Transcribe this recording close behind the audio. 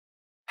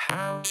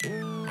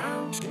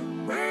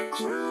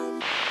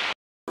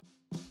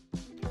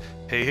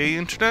Hey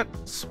Internet,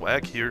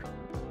 Swag here.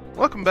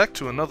 Welcome back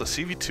to another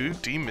CV2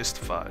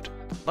 Demystified.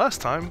 Last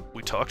time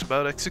we talked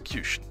about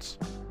executions.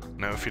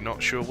 Now if you're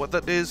not sure what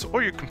that is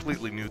or you're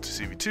completely new to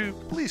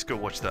CV2, please go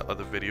watch that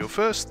other video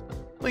first,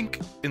 link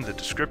in the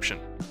description.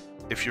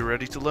 If you're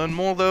ready to learn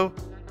more though,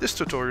 this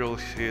tutorial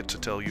is here to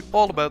tell you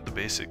all about the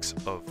basics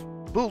of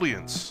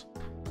Booleans.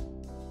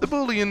 The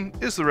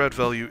Boolean is the red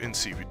value in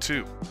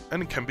CV2,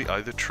 and it can be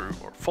either true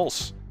or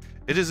false.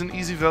 It is an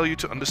easy value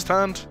to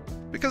understand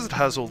because it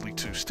has only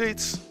two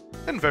states,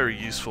 and very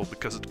useful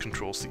because it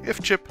controls the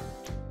if chip,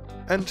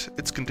 and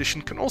its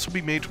condition can also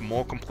be made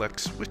more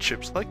complex with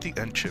chips like the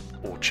end chip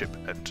or chip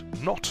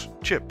and not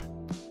chip.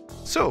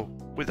 So,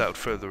 without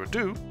further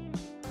ado,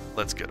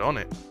 let's get on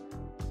it.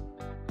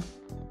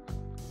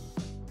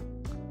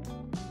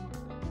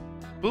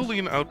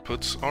 Boolean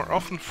outputs are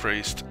often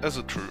phrased as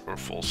a true or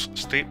false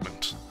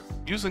statement.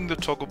 Using the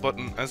toggle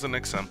button as an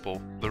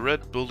example, the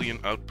red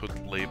Boolean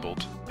output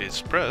labeled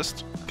is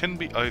pressed can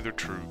be either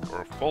true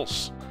or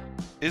false.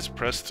 Is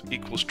pressed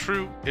equals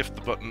true if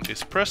the button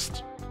is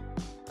pressed,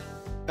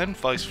 and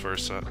vice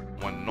versa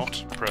when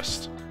not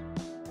pressed.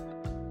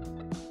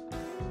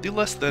 The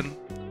less than,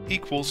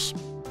 equals,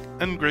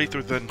 and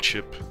greater than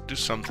chip do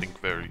something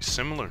very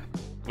similar,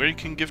 where you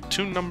can give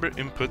two number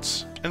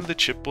inputs and the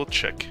chip will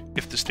check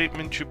if the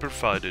statement you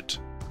provided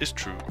is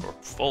true or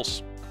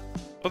false.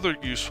 Other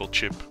useful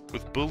chip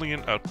with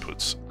Boolean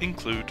outputs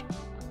include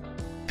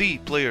the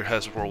player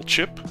has role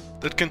chip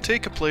that can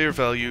take a player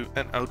value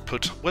and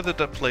output whether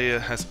that player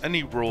has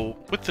any role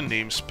with the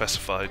name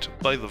specified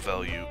by the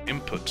value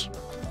input.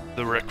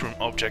 The Rec Room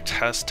object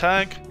has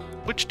tag,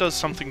 which does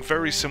something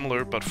very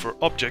similar but for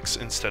objects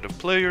instead of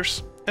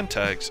players and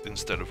tags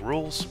instead of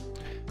roles.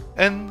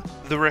 And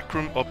the Rec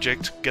Room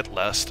object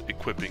getLast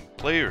equipping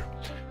player,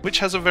 which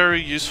has a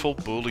very useful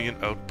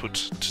Boolean output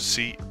to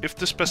see if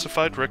the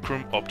specified Rec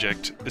Room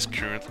object is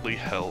currently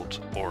held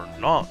or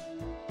not.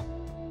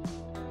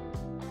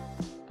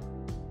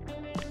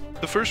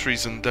 The first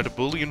reason that a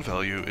Boolean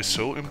value is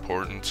so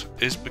important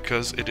is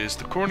because it is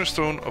the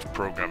cornerstone of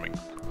programming.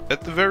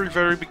 At the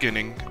very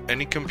beginning,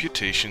 any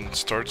computation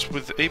starts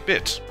with a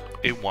bit,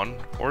 a 1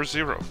 or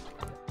 0.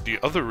 The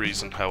other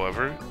reason,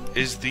 however,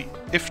 is the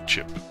if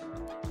chip.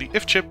 The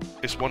if chip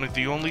is one of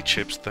the only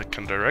chips that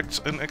can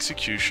direct an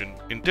execution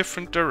in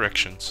different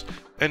directions,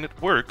 and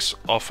it works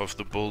off of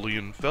the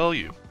Boolean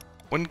value.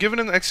 When given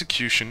an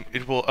execution,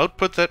 it will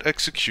output that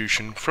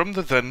execution from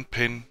the then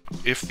pin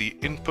if the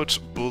input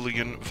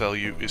Boolean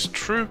value is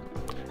true,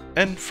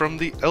 and from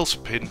the else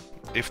pin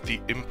if the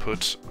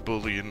input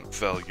Boolean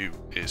value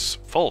is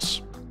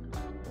false.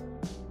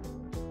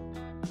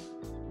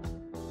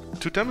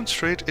 To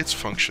demonstrate its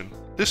function,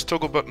 this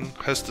toggle button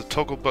has the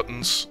toggle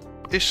button's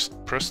is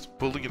pressed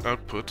Boolean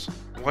output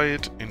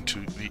wired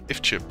into the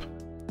if chip.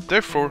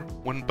 Therefore,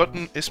 when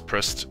button is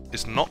pressed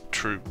is not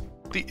true,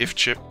 the if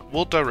chip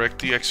will direct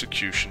the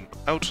execution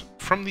out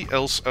from the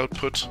else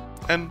output,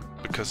 and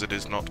because it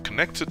is not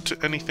connected to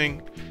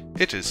anything,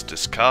 it is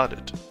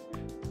discarded.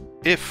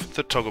 If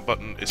the toggle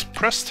button is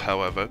pressed,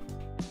 however,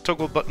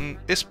 toggle button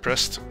is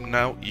pressed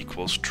now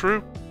equals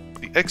true,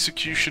 the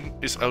execution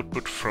is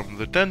output from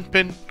the then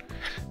pin,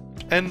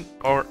 and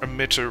our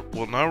emitter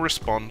will now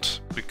respond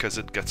because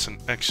it gets an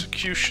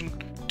execution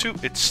to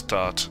its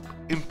start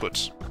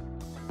input.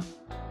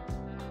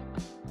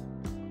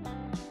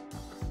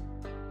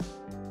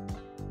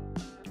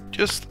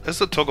 Just as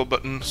the toggle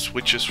button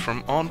switches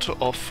from on to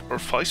off or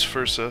vice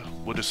versa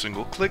with a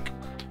single click,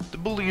 the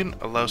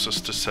Boolean allows us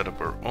to set up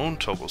our own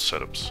toggle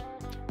setups.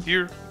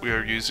 Here we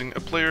are using a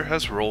player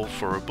has role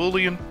for a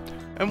Boolean,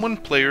 and when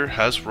player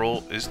has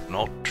role is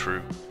not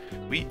true,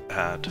 we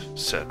add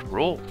set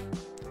role.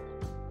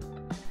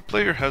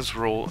 Player has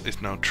role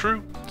is now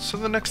true, so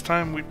the next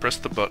time we press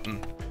the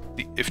button,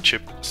 the if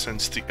chip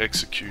sends the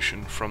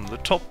execution from the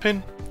top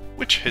pin,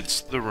 which hits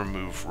the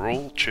remove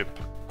role chip.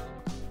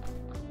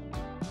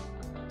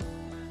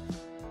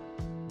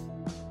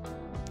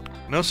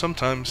 Now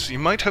sometimes you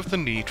might have the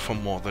need for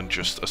more than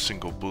just a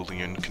single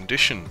Boolean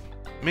condition.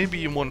 Maybe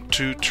you want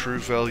two true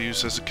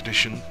values as a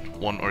condition,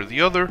 one or the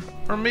other,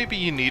 or maybe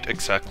you need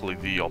exactly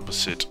the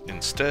opposite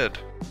instead.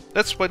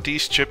 That's why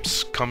these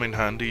chips come in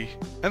handy,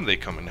 and they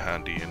come in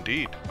handy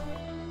indeed.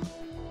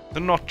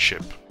 The not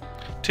chip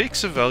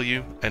takes a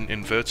value and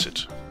inverts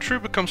it. True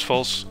becomes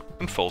false,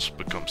 and false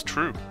becomes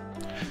true.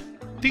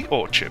 The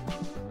or chip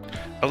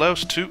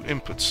allows two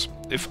inputs.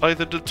 If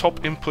either the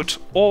top input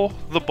or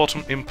the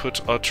bottom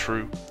input are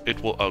true,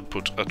 it will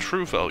output a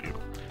true value.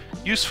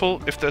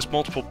 Useful if there's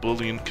multiple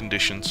Boolean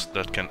conditions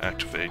that can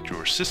activate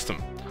your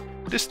system.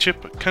 This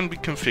chip can be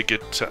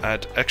configured to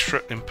add extra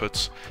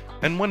inputs,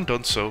 and when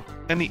done so,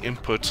 any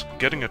input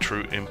getting a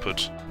true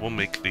input will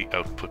make the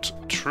output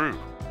true.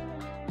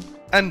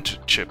 AND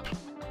chip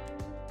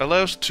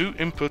allows two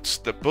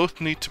inputs that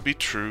both need to be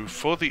true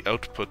for the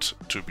output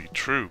to be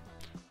true.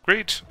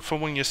 Great for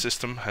when your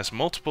system has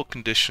multiple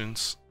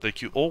conditions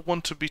that you all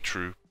want to be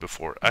true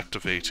before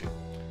activating.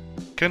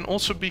 can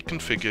also be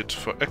configured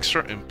for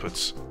extra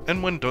inputs,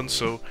 and when done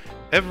so,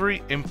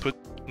 every input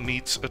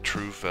needs a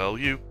true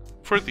value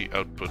for the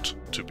output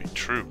to be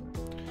true.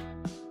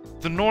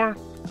 The NOR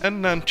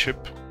and NAND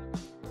chip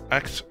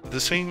act the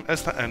same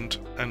as the AND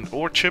and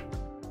OR chip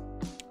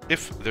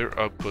if their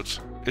output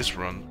is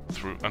run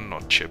through a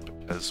NOT chip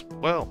as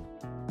well.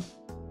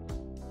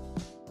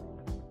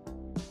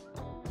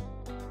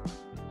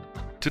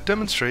 To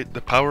demonstrate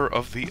the power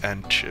of the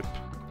AND chip,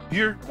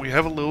 here we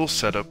have a little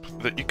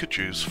setup that you could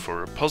use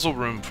for a puzzle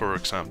room, for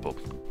example.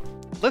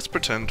 Let's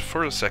pretend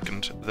for a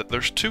second that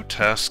there's two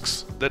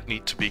tasks that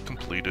need to be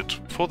completed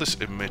for this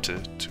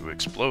emitter to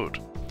explode.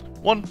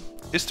 One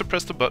is to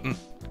press the button,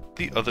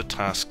 the other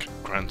task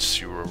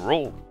grants you a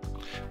roll.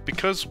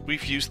 Because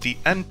we've used the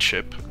AND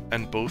chip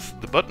and both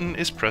the button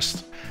is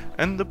pressed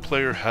and the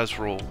player has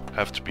roll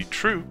have to be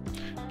true,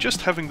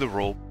 just having the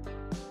roll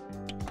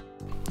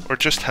or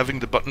just having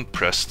the button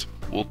pressed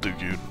will do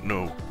you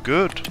no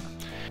good.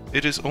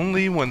 It is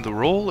only when the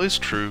roll is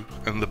true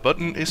and the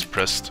button is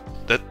pressed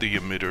that the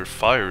emitter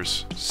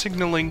fires,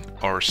 signaling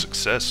our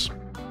success.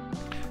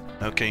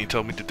 Now can you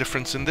tell me the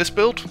difference in this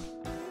build?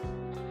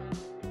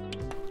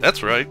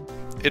 That's right,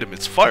 it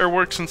emits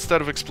fireworks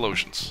instead of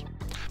explosions.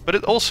 But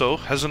it also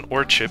has an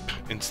OR chip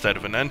instead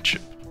of an AND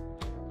chip.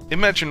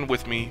 Imagine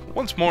with me,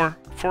 once more,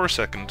 for a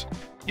second,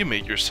 you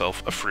made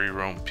yourself a free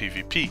roam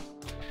PvP.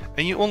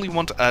 And you only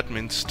want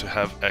admins to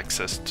have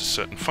access to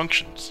certain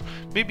functions,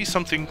 maybe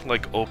something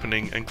like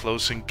opening and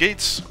closing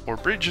gates or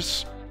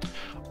bridges.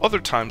 Other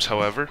times,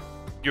 however,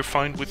 you're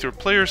fine with your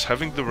players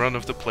having the run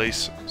of the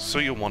place, so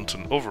you want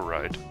an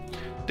override.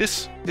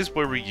 This is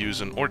where we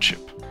use an OR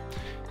chip.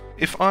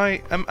 If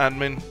I am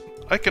admin,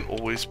 I can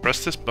always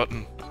press this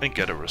button and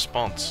get a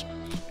response.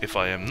 If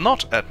I am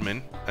not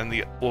admin and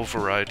the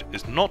override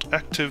is not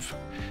active,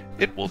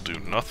 it will do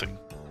nothing.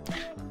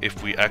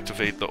 If we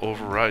activate the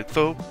override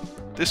though,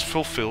 this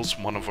fulfills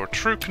one of our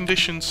true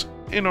conditions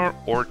in our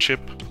OR chip,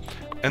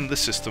 and the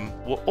system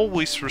will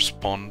always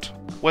respond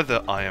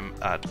whether I am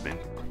admin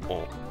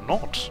or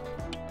not.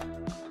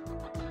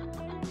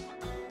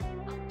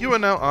 You are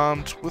now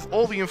armed with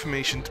all the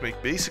information to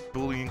make basic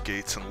Boolean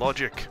gates and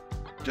logic.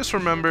 Just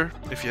remember,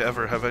 if you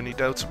ever have any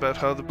doubts about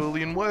how the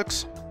Boolean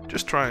works,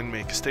 just try and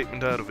make a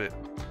statement out of it.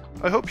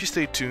 I hope you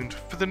stay tuned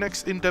for the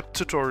next in-depth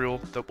tutorial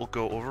that will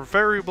go over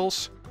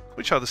variables,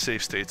 which are the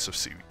safe states of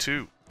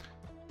CV2.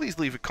 Please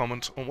leave a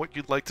comment on what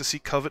you'd like to see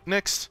covered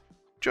next.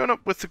 Join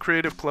up with the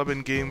Creative Club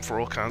in-game for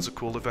all kinds of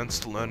cool events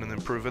to learn and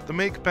improve at the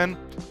Makepen,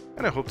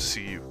 and I hope to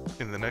see you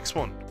in the next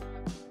one.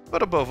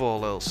 But above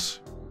all else,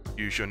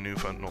 use your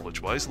newfound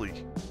knowledge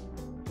wisely.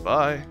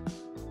 Bye!